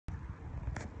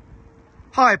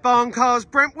Hi, Barn Cars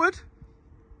Brentwood.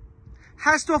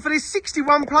 Has to offer this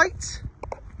 61 plate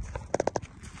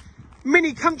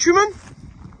Mini Countryman.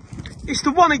 It's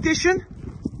the 1 edition.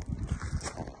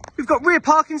 We've got rear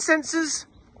parking sensors,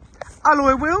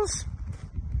 alloy wheels.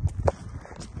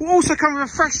 We'll also come with a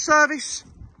fresh service,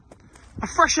 a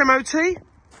fresh MOT.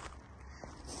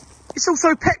 It's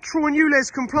also petrol and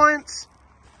ULEZ compliant.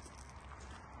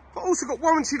 But also got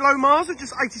warranty low miles at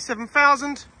just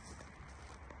 87,000.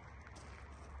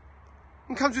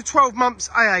 And comes with 12 months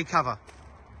AA cover.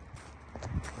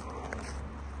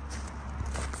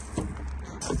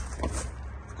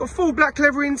 Got full black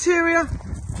leather interior,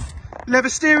 leather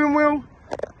steering wheel,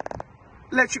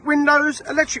 electric windows,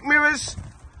 electric mirrors,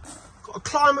 got a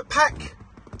climate pack,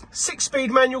 6-speed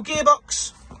manual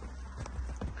gearbox.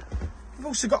 We've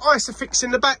also got Isofix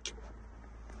in the back,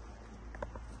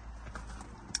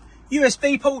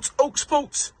 USB ports, aux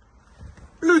ports,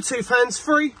 Bluetooth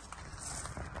hands-free.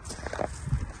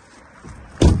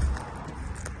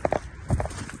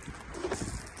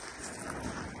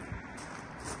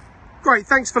 Great,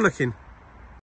 thanks for looking.